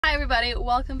everybody,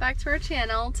 welcome back to our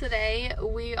channel. Today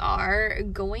we are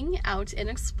going out and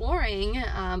exploring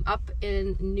up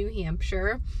in New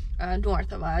Hampshire,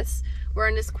 north of us. We're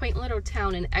in this quaint little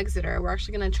town in Exeter. We're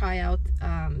actually going to try out,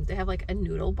 they have like a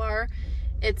noodle bar.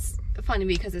 It's funny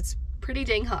because it's pretty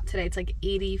dang hot today. It's like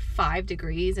 85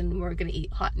 degrees and we're going to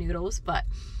eat hot noodles, but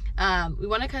we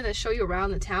want to kind of show you around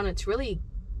the town. It's really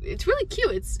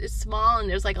cute. It's small and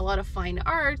there's like a lot of fine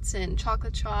arts and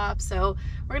chocolate shops. So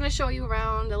we're gonna show you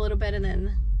around a little bit and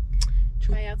then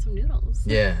try out some noodles.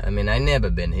 Yeah, I mean, I never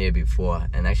been here before,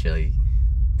 and actually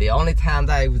the only time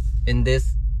that I was in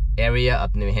this area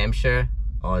of New Hampshire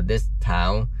or this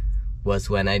town was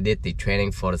when I did the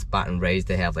training for the Spartan race.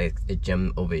 They have like a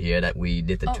gym over here that we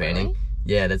did the training. Really?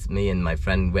 Yeah, that's me and my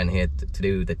friend went here to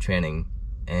do the training,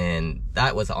 and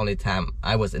that was the only time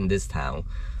I was in this town.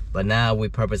 But now we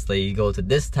purposely go to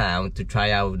this town to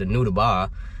try out the noodle bar.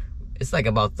 It's like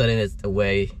about 30 minutes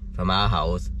away from our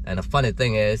house. And the funny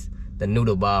thing is, the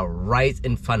noodle bar right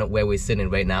in front of where we're sitting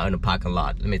right now in the parking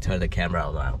lot. Let me turn the camera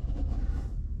around.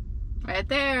 Right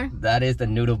there. That is the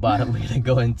noodle bar that we're gonna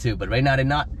go into. But right now they're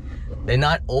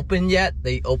not open yet.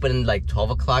 They open like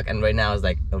 12 o'clock and right now it's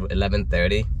like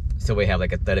 11:30. So we have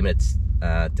like a 30 minutes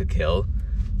to kill.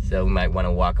 So we might want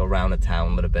to walk around the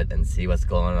town a little bit and see what's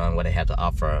going on, what they have to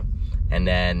offer. And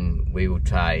then we will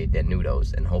try their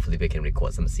noodles and hopefully we can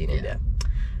record some scene in there.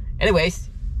 Anyways.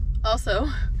 Also,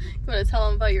 you want to tell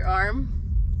them about your arm?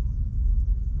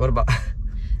 What about?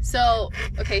 So,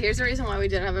 okay, here's the reason why we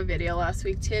didn't have a video last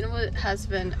week. Tin has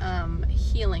been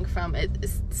healing from,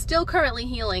 it's still currently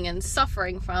healing and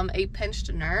suffering from a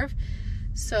pinched nerve.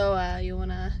 So you want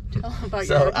to tell them about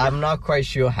your arm? So I'm not quite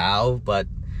sure how, but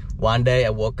one day I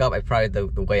woke up, I probably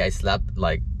the way I slept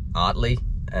like oddly,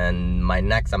 and my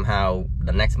neck somehow,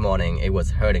 the next morning, it was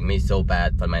hurting me so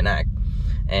bad from my neck.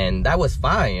 And that was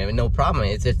fine, I mean, no problem.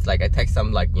 It's just like I take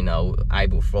some like, you know,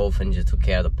 ibuprofen just took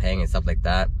care of the pain and stuff like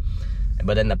that.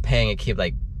 But then the pain, it keep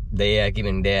like there,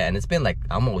 giving there, and it's been like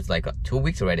almost like 2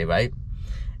 weeks already, right?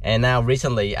 And now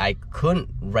recently I couldn't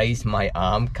raise my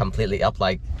arm completely up.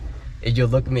 Like if you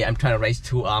look at me, I'm trying to raise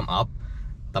two arms up.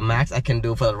 The max I can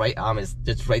do for the right arm is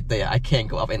just right there. I can't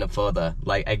go up any further.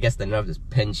 Like I guess the nerve just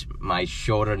pinched my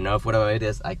shoulder nerve, whatever it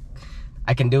is. I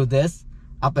can do this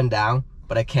up and down,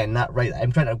 but I cannot raise.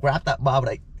 I'm trying to grab that bar,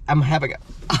 but I'm having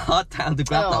a hard time to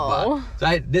grab that bar.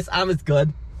 So this arm is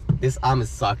good. This arm is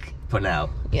suck for now.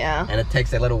 Yeah. And it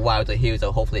takes a little while to heal,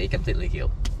 so hopefully it completely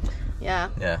heal. Yeah.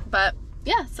 Yeah. But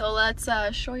yeah, so let's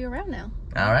show you around now.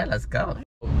 All right, let's go.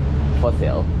 For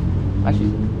sale.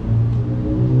 Actually.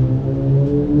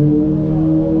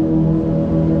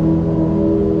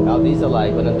 Now these are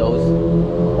like one of those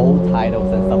old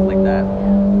titles and stuff like that.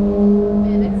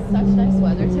 Man, it's such nice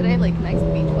weather today, like nice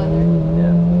beach weather.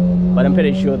 Yeah. But I'm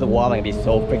pretty sure the water will be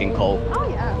so freaking cold. Oh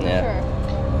yeah, for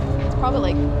sure. It's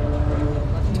probably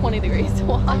like 20 degrees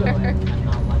water.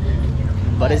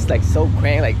 But it's like so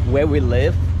cramped, like where we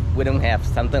live, we don't have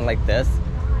something like this.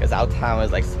 Because our town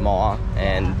is like small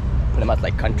and pretty much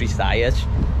like countryside-ish.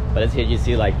 But as here you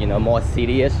see like, you know, more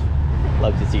city-ish.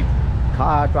 Love to see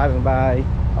car driving by,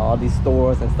 all these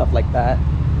stores and stuff like that.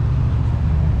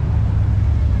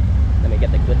 Let me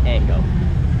get the good angle.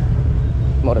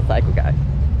 Motorcycle guy.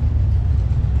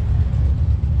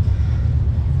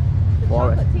 The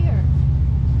chocolatier.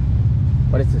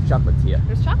 What is the chocolatier?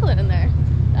 There's chocolate in there.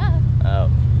 Ah. Oh.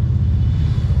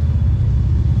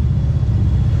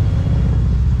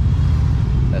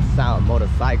 The sound of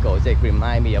motorcycles, it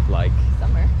remind me of like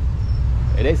Summer.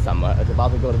 It is summer. It's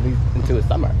about to go into the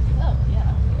summer. Oh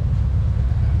yeah.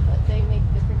 But they make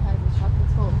different kinds of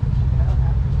chocolates. Oh,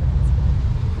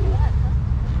 look at that,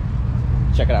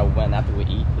 huh? Check it out when after we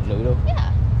eat the noodle.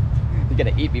 Yeah. You're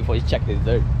gonna eat before you check the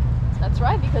dessert. That's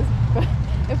right, because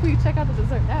if we check out the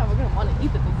dessert now, we're gonna want to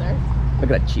eat the dessert. Look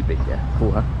at that cheap yeah.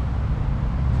 Cool, huh?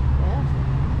 Yeah.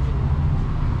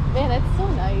 Man, it's so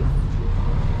nice.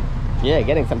 Yeah,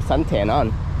 getting some suntan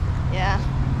on. Yeah.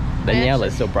 Danielle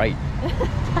is so bright.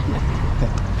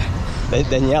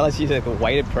 Danielle, she's like a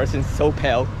white person, so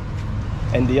pale.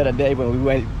 And the other day when we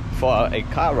went for a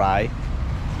car ride,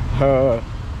 her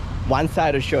one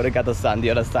side of her shoulder got the sun, the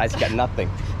other side she got nothing.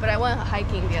 But I went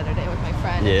hiking the other day with my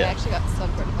friend, and I actually got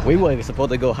sunburned. We were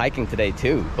supposed to go hiking today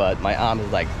too, but my arm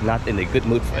is like not in a good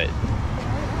mood for it.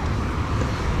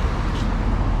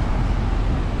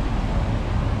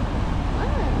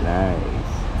 Nice.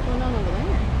 What's going on over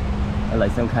there?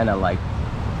 Like some kind of like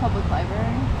Public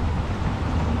library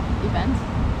event.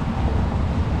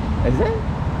 Is it?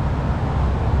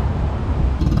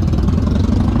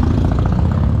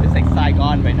 It's like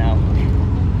Saigon right now.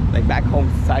 Like back home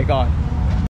to Saigon.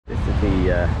 This is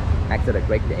the Exeter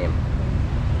Great Dam.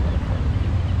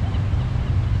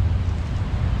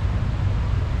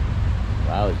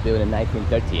 built in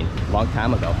 1913, long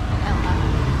time ago.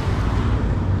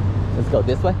 Let's go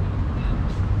this way.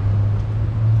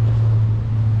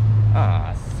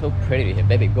 Ah, so pretty here,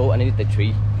 baby. Go underneath the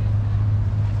tree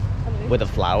with the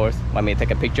flowers. Want me to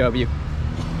take a picture of you?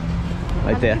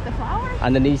 Right there. The flowers?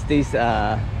 Underneath these.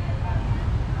 That's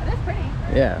pretty.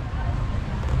 Yeah.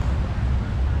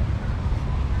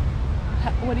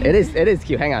 What do you It is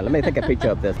cute. Hang on, let me take a picture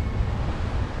of this.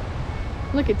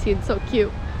 Look at you, it's so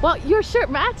cute. Well, your shirt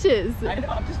matches. I know,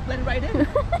 I'm just blending right in. Look,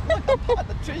 I'm on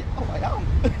the tree. Oh my god.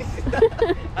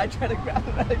 I try to grab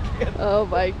it again. Oh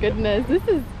my goodness, this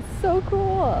is so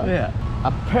cool. Yeah.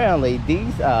 Apparently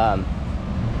these art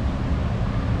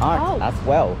as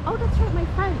well. Oh, that's right, my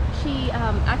friend. She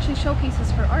actually showcases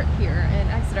her art here in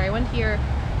Exeter. I went here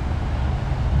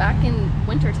back in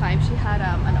winter time. She had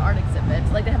an art exhibit.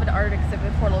 Like they have an art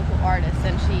exhibit for local artists,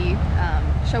 and she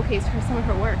showcased some of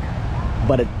her work.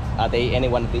 But are they any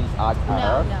one of these art?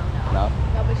 No,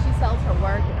 but she sells her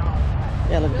work and all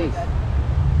that. Yeah, look at Really these. good.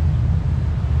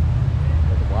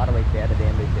 There's the water right there, the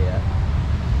dam right there.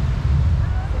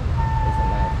 Isn't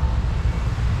nice?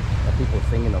 There are people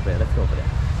singing over there. Let's go over there.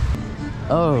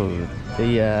 Oh,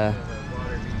 the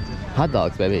hot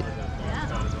dogs, baby.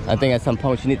 Yeah. I think at some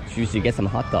point you should get some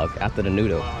hot dogs after the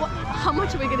noodle. Well, how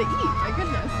much are we gonna eat? My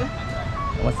goodness.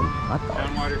 I want some hot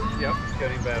dogs. Yep, it's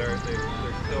getting better. They're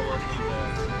still working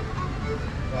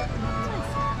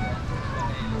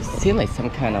It seems like some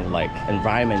kind of like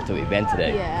environmental event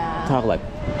today. Yeah. Talk like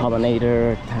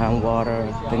pollinator, town water,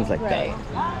 things like that. Oh,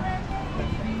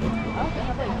 they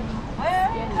have like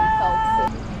skin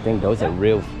folks. I think those are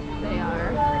real. They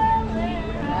are.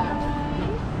 Yeah.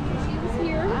 She was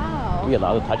here. Wow. Are we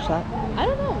allowed to touch that? I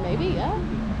don't know, maybe, yeah.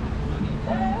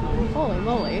 Holy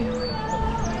moly.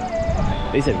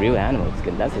 These are real animal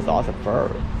skin. That's just awesome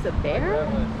fur. It's a bear?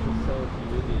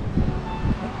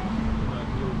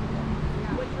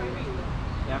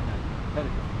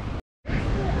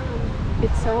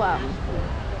 It's so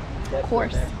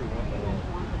coarse.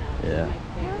 Yeah.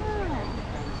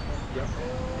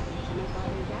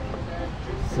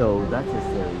 So that is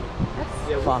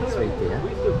a fox right there.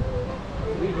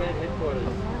 We had headquarters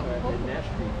in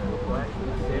Nashville for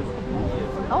actually San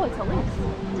Francisco. Oh, it's a lynx.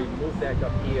 We moved back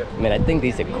up here. I mean, I think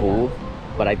these are cool,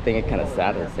 but I think it's kind of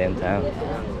sad at the same time.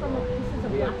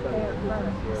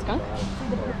 Skunk?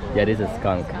 Yeah, this is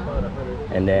skunk.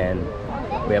 And then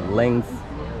we have lynx,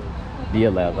 deer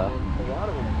leather,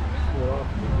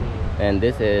 and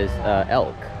this is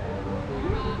elk.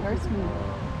 Very smooth.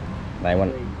 I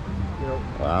want.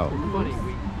 Wow.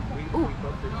 Ooh,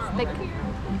 thick.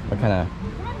 What kind of?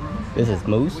 This is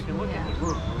moose. We can look at the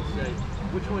group and say,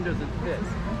 which one doesn't fit?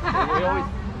 And we always,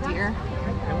 Deer.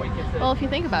 and we can say, Well, if you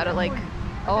think about it, like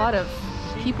a lot of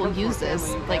people use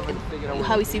this, like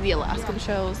how we see the Alaskan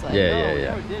shows. Like,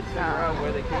 Yeah. we did figure out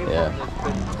where they came Yeah.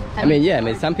 from. I mean, yeah. I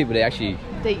mean, some people they actually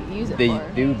they use it they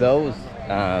for. do those.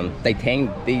 They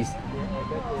tame these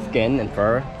skin and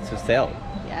fur to sell.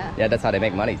 Yeah. Yeah, that's how they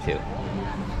make money too.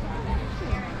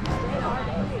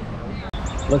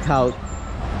 Look how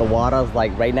the water's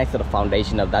like right next to the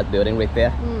foundation of that building right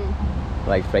there.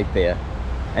 Like right there.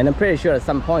 And I'm pretty sure at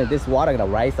some point this water gonna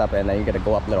rise up and then you're gonna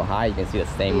go up a little high. You can see the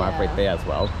same mark right there as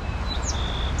well.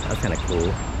 That's kind of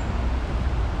cool.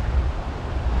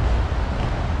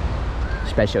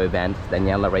 Special event.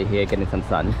 Daniela right here getting some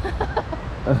sun.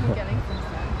 Getting some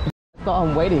sun. That's all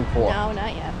I'm waiting for. No,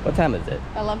 not yet. What time is it?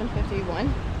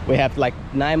 11:51. We have like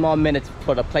 9 more minutes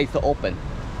for the place to open.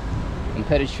 I'm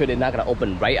pretty sure they're not gonna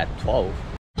open right at 12.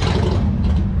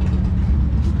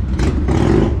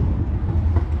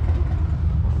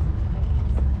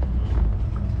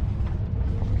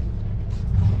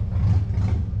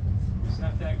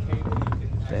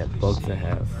 They have books, they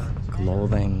have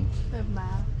clothing. They have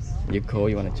maps. You cool?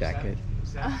 You want a jacket?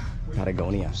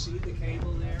 Patagonia. See the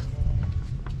cable there?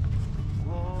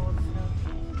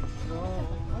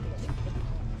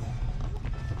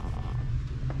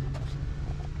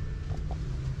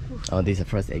 Oh, these are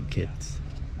first aid kits.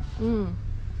 Oh,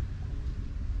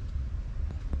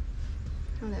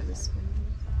 that was.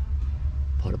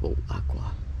 Portable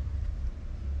aqua.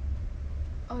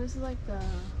 Oh, this is like the.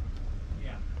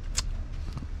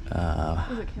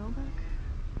 Was it Camelback?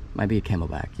 Might be a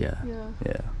camelback, yeah. Yeah.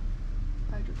 Yeah.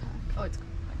 Hydro pack. Oh, it's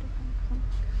hydro pack.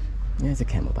 Yeah, it's a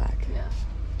camelback. Yeah.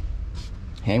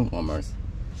 Hand warmers.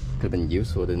 Could have been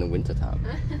useful in the winter time.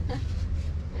 I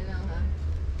know,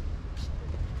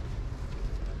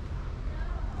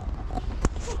 huh?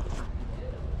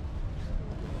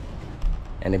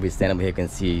 And if we stand over here, you can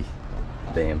see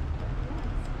them.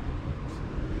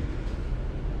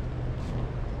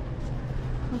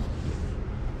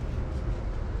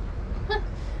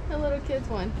 kids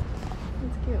one.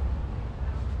 It's cute.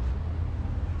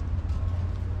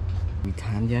 We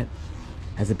time yet?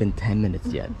 Has it been 10 minutes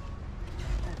yet?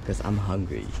 Because I'm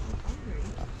hungry.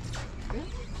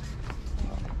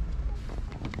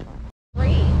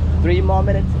 3 more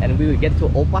minutes and we will get to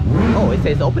Opa. Oh, it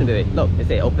says open, baby. Look, it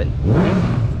says open.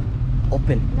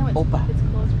 Open. No, it's, Opa. it's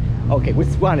closed right now. Okay, which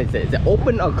one is it? Is it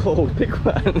open or closed? Pick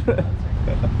one. Yeah,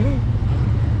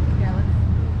 let's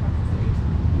across the street.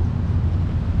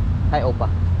 Hi, Opa.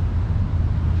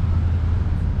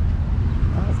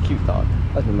 Oh, that's cute dog.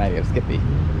 That reminds me of Skippy.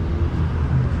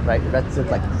 Right, that's just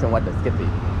like somewhat the Skippy.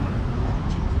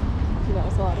 You know,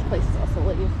 there's a lot of places also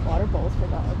let you use water bowls for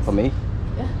dogs. For me?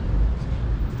 Yeah.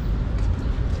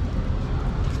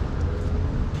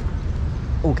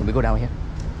 Oh, can we go down here?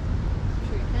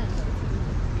 Sure you can, but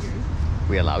it's weird.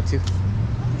 We allowed to? There's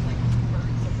like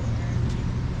birds over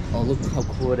there. Oh, look how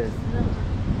cool it is. No.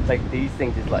 Like these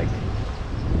things is like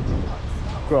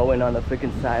growing on the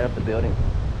freaking side of the building.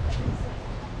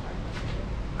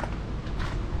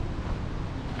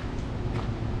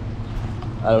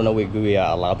 I don't know if we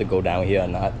are allowed to go down here or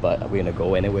not, but we're gonna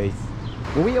go anyways.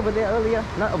 Were we over there earlier?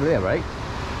 Not over there, right?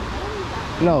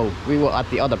 No, we were at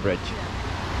the other bridge.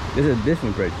 This is a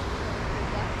different bridge.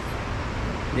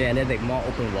 Yeah, and there's like more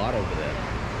open water over there.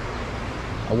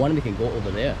 I wonder if we can go over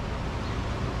there.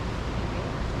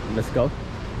 Let's go.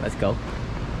 Let's go.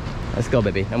 Let's go,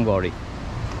 baby. I'm worried.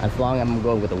 As long as I'm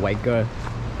going with a white girl,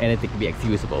 anything can be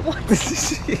excusable. What?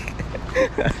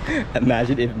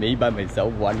 Imagine if me by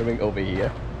myself wandering over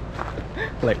here.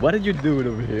 Like, what did you do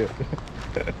over here?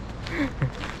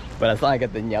 But as long as I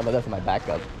get the yellow, that's my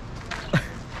backup.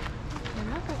 I'm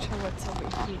not quite sure what's over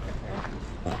here.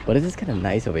 But this is kind of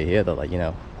nice over here, though. Like, you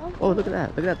know. Okay. Oh, look at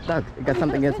that! Look at that duck. It got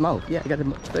something in its mouth. Yeah, it got a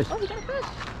fish. Oh, you got a fish.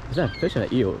 Is that a fish or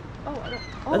an eel? Oh, I don't.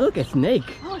 Oh, look, a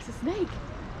snake. Oh, it's a snake.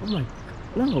 Oh my.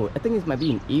 No, I think it might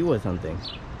be an eel or something. An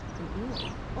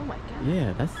eel. Oh my god.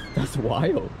 Yeah, that's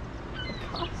wild.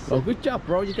 Gosh. Well, good job,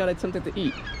 bro. You got like, something to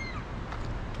eat.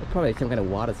 It's probably some kind of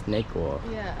water snake or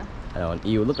Yeah. I don't know, an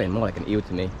eel. Look like more like an eel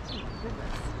to me. Oh my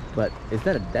goodness. But is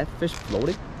that a dead fish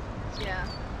floating? Yeah.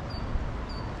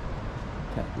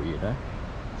 Kind of weird, huh?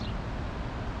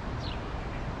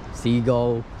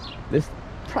 Seagull. This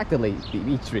practically the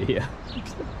beach tree here.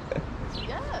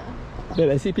 Yeah.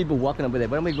 Dude, I see people walking over there.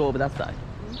 Why don't we go over that side?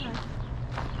 Okay.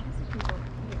 I guess we can go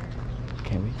here.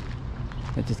 Can we?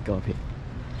 Let's just go up here.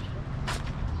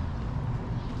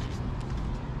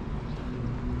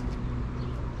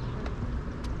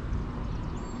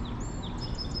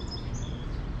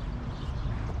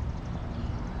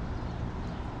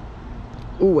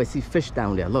 Oh, I see fish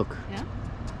down there. Look. Yeah?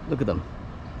 Look at them.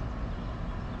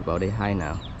 Well, they're high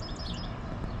now.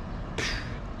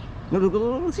 Look, look,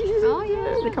 look, look. See, see, see. Oh,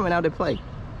 yeah. They're coming out to play.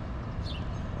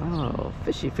 Oh,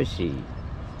 fishy, fishy.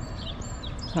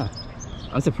 Huh.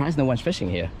 I'm surprised no one's fishing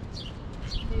here.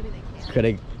 Maybe they can. Could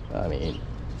they, I mean,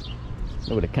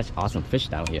 they would catch awesome fish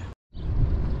down here.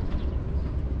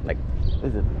 Like,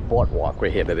 this is a boardwalk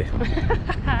right here, baby.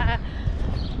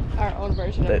 Our own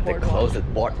version The of boardwalk.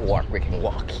 closest boardwalk we can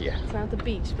walk here. It's not the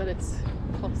beach, but it's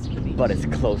close to the beach. But it's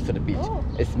close to the beach. Oh.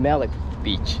 It smells like the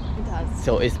beach. It does.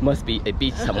 So it must be a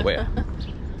beach somewhere.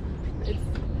 It's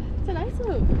a nice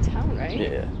little town, right?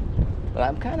 Yeah. But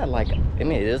I'm kind of like, I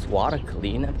mean, is water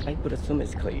clean? I would assume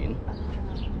it's clean.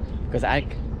 Because I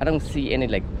don't see any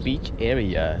like beach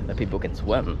area that people can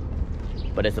swim.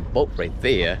 But there's a boat right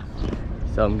there.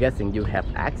 So I'm guessing you have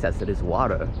access to this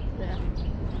water. Yeah.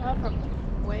 Oh, from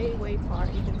way, way far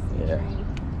you can see Yeah. rain.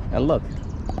 And look,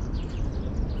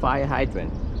 fire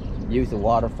hydrant. Use the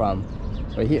water from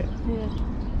right here. Yeah.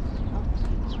 Oh.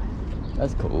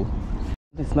 That's cool.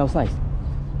 It smells nice.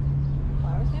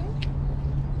 Flowers maybe?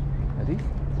 Are these?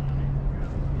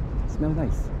 Smells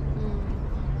nice.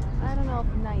 I don't know if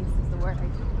nice is the word I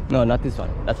use. No, not this one.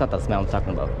 That's not the smell I'm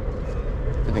talking about.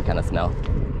 Different kind of smell.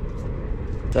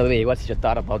 So, wait, what's your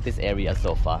thought about this area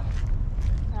so far?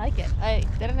 I like it. I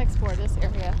didn't explore this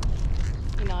area.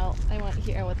 You know, I went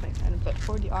here with my friend, but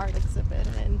for the art exhibit,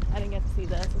 and I didn't get to see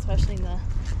this, especially in the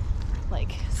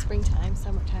like springtime,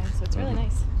 summertime. So it's really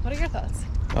nice. What are your thoughts?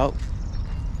 Well,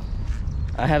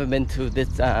 I haven't been to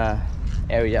this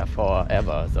area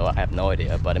forever, so I have no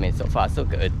idea. But I mean, so far so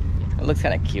good. It looks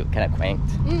kind of cute, kind of quaint.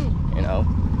 You know,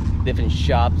 different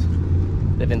shops,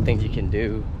 different things you can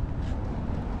do.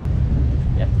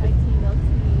 Yep. Thai tea, milk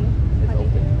tea, It's honeydew.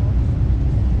 open.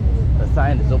 The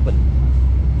sign is open.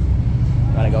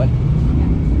 You wanna go in?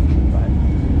 Right.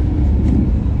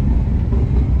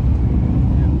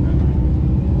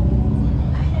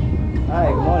 Hi,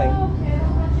 good morning.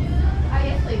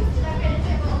 Yes, please.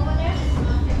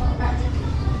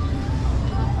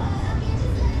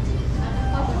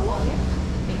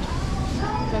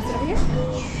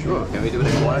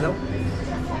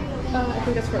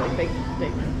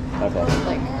 Okay.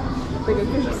 Like bigger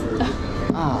pictures.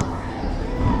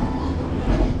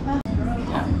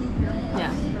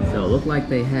 Yeah. So it looked like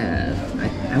they have.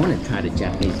 I want to try the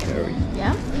Japanese curry.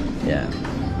 Yeah? Yeah.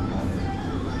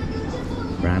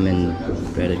 Ramen,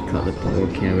 breaded cutlet,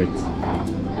 pork, carrots.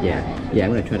 Yeah. Yeah,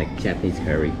 I'm gonna try the Japanese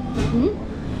curry. Mm-hmm.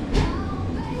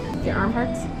 Your arm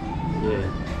hurts? Yeah.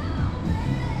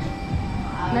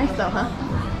 Nice though, huh?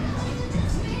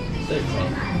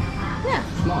 Yeah.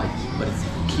 Small, but it's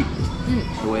cute.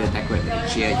 The way they decorate it.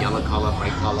 Share yellow color,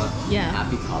 bright color, Yeah.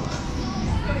 happy color.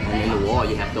 And in the wall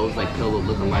you have those like pillows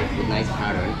looking like with nice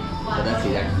pattern. So that's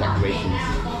the decorations.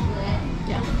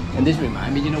 Yeah. And this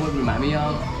remind me, you know what remind me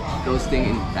of? Those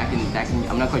things back in,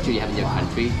 I'm not quite sure you have in your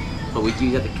country, but we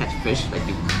use that to catch fish, like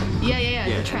you. Yeah. Yeah,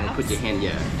 The and then traps. put your hand,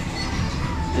 yeah.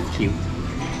 That's cute.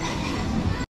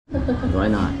 Why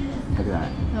not? Look at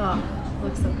that. Oh,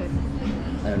 looks so good.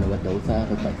 I don't know what those are.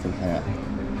 Look like some kind of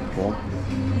pork,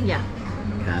 Yeah.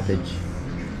 cabbage.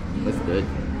 Looks good.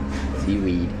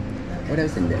 Seaweed. What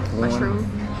else in there? Corn. Mushroom.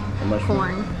 A mushroom.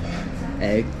 Corn.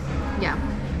 Egg. Yeah.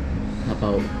 How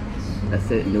about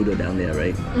that's it? Noodle down there,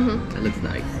 right? Mm-hmm. That looks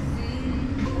nice.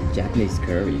 Japanese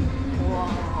curry. Wow.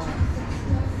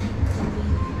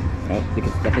 Oh, you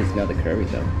can definitely smell the curry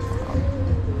though.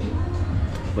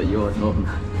 But yours, oh,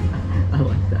 I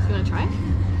like that. You wanna try it?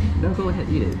 No, go ahead,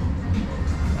 eat it.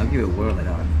 I'll give it a whirl it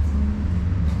on.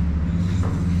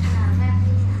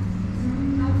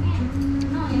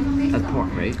 That's pork,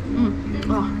 right?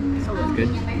 Oh, so good. Good.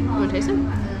 You wanna taste it? I'm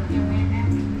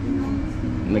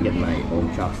gonna get my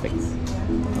own chopsticks. I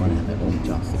wanna have my own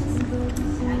chopsticks.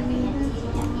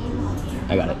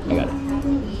 I got it.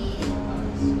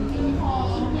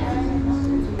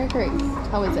 Very great.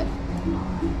 How is it?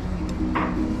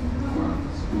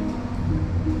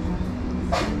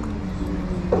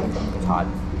 It's hot.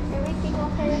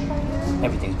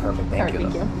 Everything's perfect. Thank you.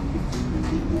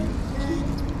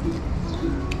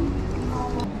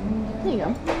 There you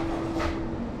go.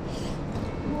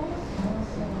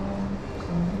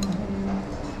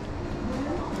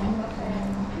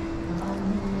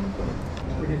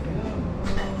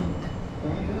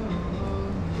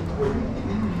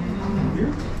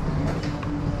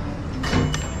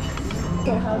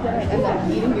 So how did I end up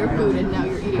eating your food and now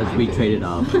you're eating Because my we food? traded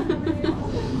off.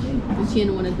 And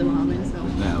Chien wanted the ramen, so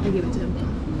Yeah. I gave it to him.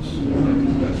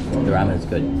 The ramen is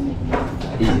good.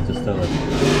 Easy to stir.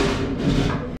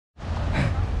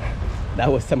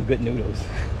 That was some good noodles.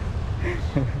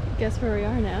 Guess where we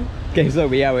are now? Okay, so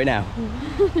we are right now.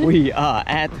 We are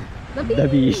at the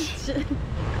beach.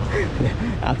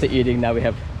 After eating, now we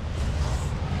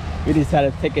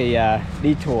decided to take a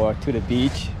detour to the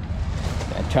beach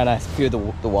and try to feel the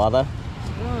water.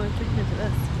 Oh, I'm drinking into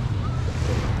this.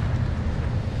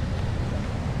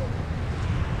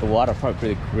 The water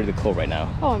probably really cold right now.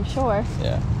 Oh, I'm sure.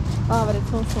 Yeah. Oh, but it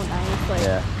smells so nice. Like,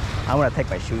 Yeah. I'm gonna take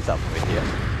my shoes off right here.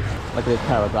 Look at this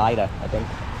paraglider, I think.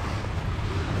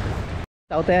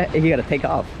 Out there, you gotta take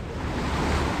off.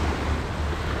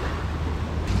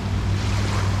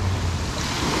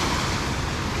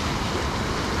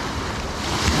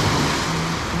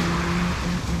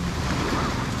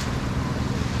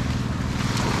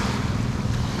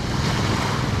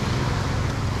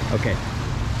 Okay,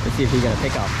 let's see if he's gonna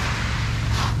take off.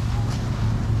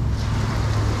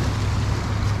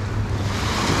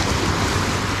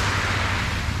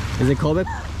 Is it cold? Babe?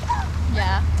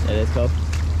 yeah. It is cold.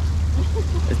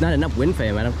 It's not enough wind for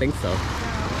him, I don't think so.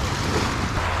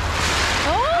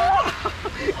 Oh!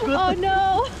 Oh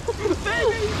no!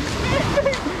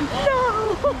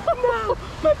 No!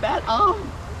 My bad arm!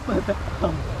 My bad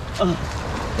arm! Oh,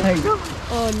 thank you.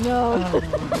 Oh no!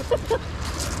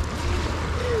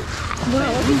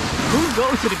 Who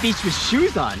goes to the beach with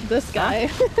shoes on? This guy.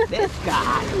 This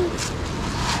guy!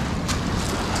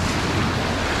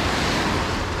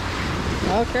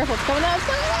 Oh, careful! It's coming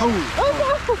outside! Oh, Oh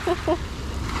no!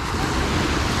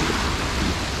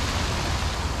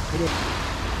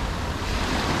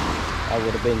 I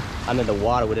would have been under the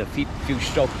water with a few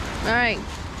strokes. All right,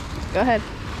 go ahead.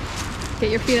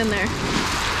 Get your feet in there.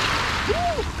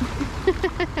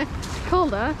 It's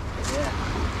cold, huh? Yeah.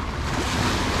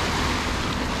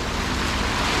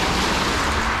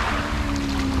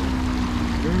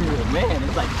 Ooh, man,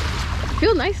 it's like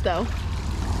Feels nice though.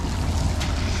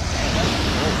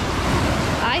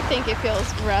 I think it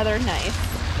feels rather nice.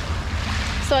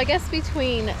 So I guess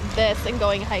between this and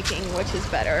going hiking, which is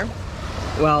better?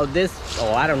 well, this.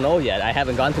 Oh, I don't know yet. I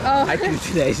haven't gone to hiking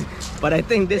today, but I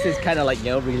think this is kind of like, you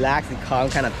know, relaxed and calm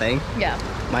kind of thing. Yeah.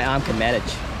 My arm can manage.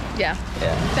 Yeah.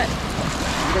 Yeah. Good.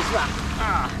 This rock.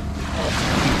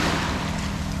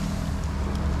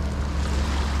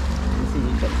 Let's see,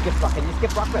 you can skip rock. Can you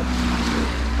skip rock with?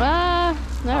 Not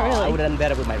I really. would have done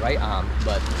better with my right arm,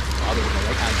 but I'll do with my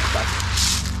right arm stuck.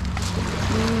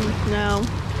 No.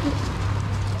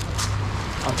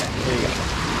 Okay, here you go.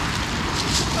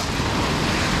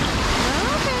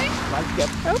 Okay. One skip.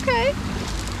 Okay.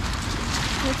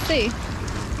 Let's see.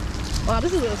 Wow,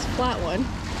 this is a flat one.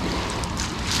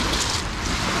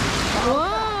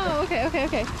 Whoa.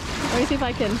 Okay. Let me see if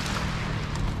I can.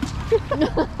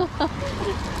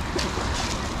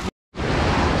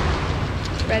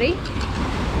 Ready?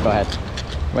 Go ahead.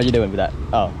 What are you doing with that?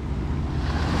 Oh.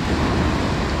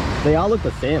 They all look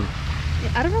the same.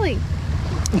 Yeah, I don't really.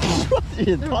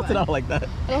 You toss it out like that.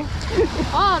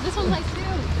 Oh, this one's nice too.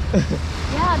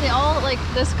 Yeah, they all like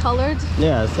this colored.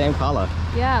 Yeah, same color.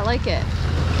 Yeah, I like it.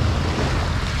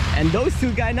 And those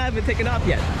two guys not even taken off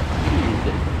yet.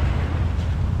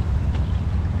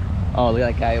 Oh, look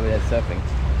at that guy over there surfing.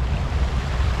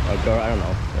 Or girl, I don't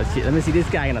know. Let's see. Let me see this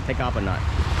guy gonna take off or not.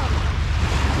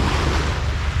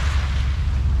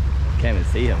 Can't even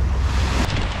see him.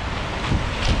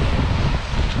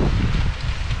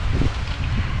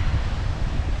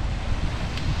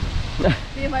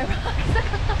 Me and my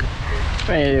rocks.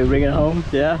 Ready to bring it home?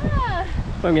 Yeah? Yeah.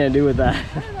 What am I gonna do with that? I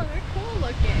don't know, they're cool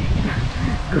looking.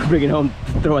 Go bring it home,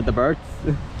 throw at the birds.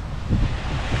 Now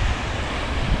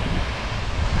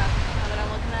that I'm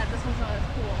looking at it, this one's not as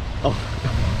cool. Oh.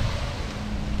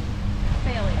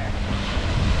 Failure.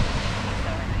 So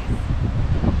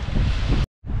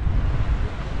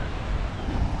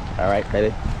nice. Alright,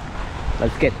 baby.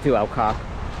 Let's get to our car.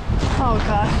 Oh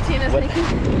gosh, Tina's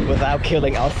making. Without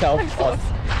killing ourselves.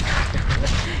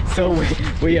 So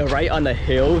we are right on the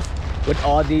hills with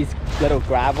all these little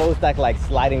gravels that like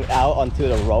sliding out onto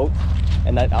the road.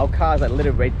 And then our cars are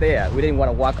literally right there. We didn't want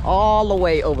to walk all the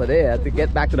way over there to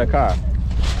get back to the car.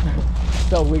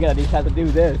 So we're gonna just have to do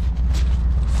this.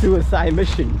 Suicide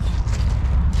mission.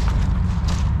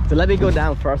 So let me go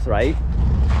down first, right?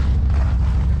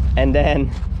 And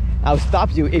then I'll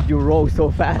stop you if you roll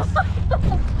so fast.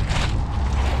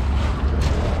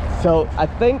 So I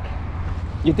think,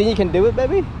 you think you can do it,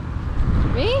 baby?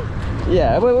 Me?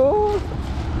 Yeah, wait.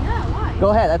 Yeah, why? Go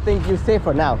ahead, I think you're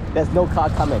safer now. There's no car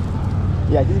coming.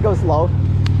 Yeah, just go slow.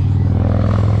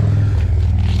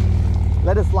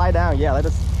 Let it slide down, yeah,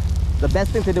 the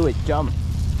best thing to do is jump.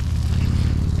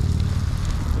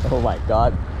 Oh my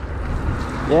God.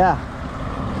 Yeah,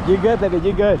 you're good, baby,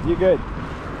 you're good.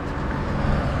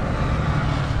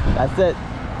 That's it.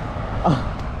 Oh,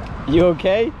 you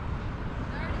okay?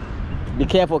 Be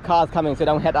careful, cars coming, so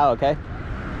don't head out, okay?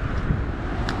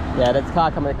 Yeah, there's car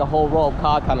coming, like a whole row of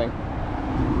car coming.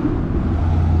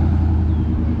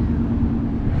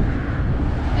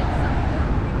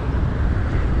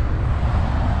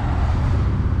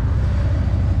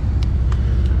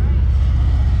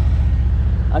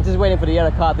 I'm just waiting for the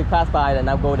other car to pass by and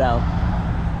I'll go down.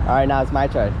 All right, now it's my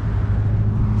turn.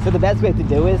 So the best way to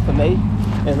do is, for me,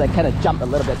 is like kind of jump a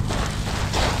little bit.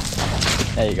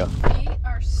 There you go. We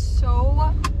are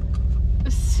so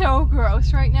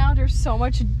gross right now. There's so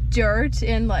much dirt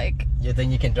and like. You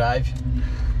think you can drive?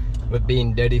 With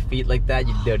being dirty feet like that,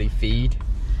 you dirty feet.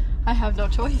 I have no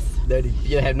choice. Dirty.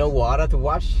 You have no water to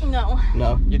wash? No.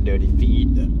 No, you dirty feet.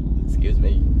 Excuse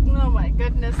me. Oh my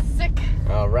goodness, sick.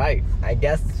 All right, I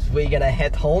guess we're gonna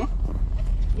head home.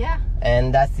 Yeah.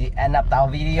 And that's the end of our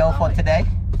video for today.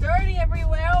 Dirty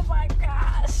everywhere, oh my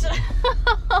gosh.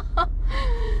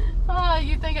 Oh,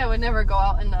 you think I would never go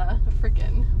out in the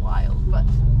freaking wild, but.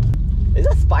 Is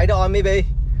that a spider on me, babe?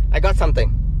 I got something.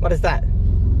 What is that?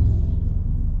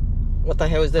 What the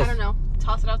hell is this? I don't know.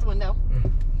 Toss it out the window.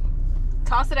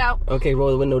 Toss it out. Okay,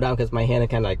 roll the window down because my hand is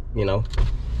kind of like, you know,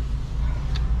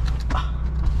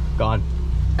 gone.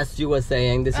 As you were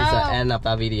saying, this is the end of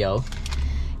our video.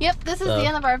 Yep, this is the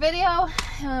end of our video.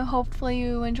 Hopefully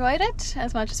you enjoyed it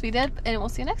as much as we did, and we'll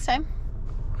see you next time.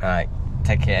 All right,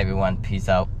 take care everyone. Peace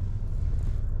out.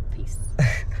 Peace.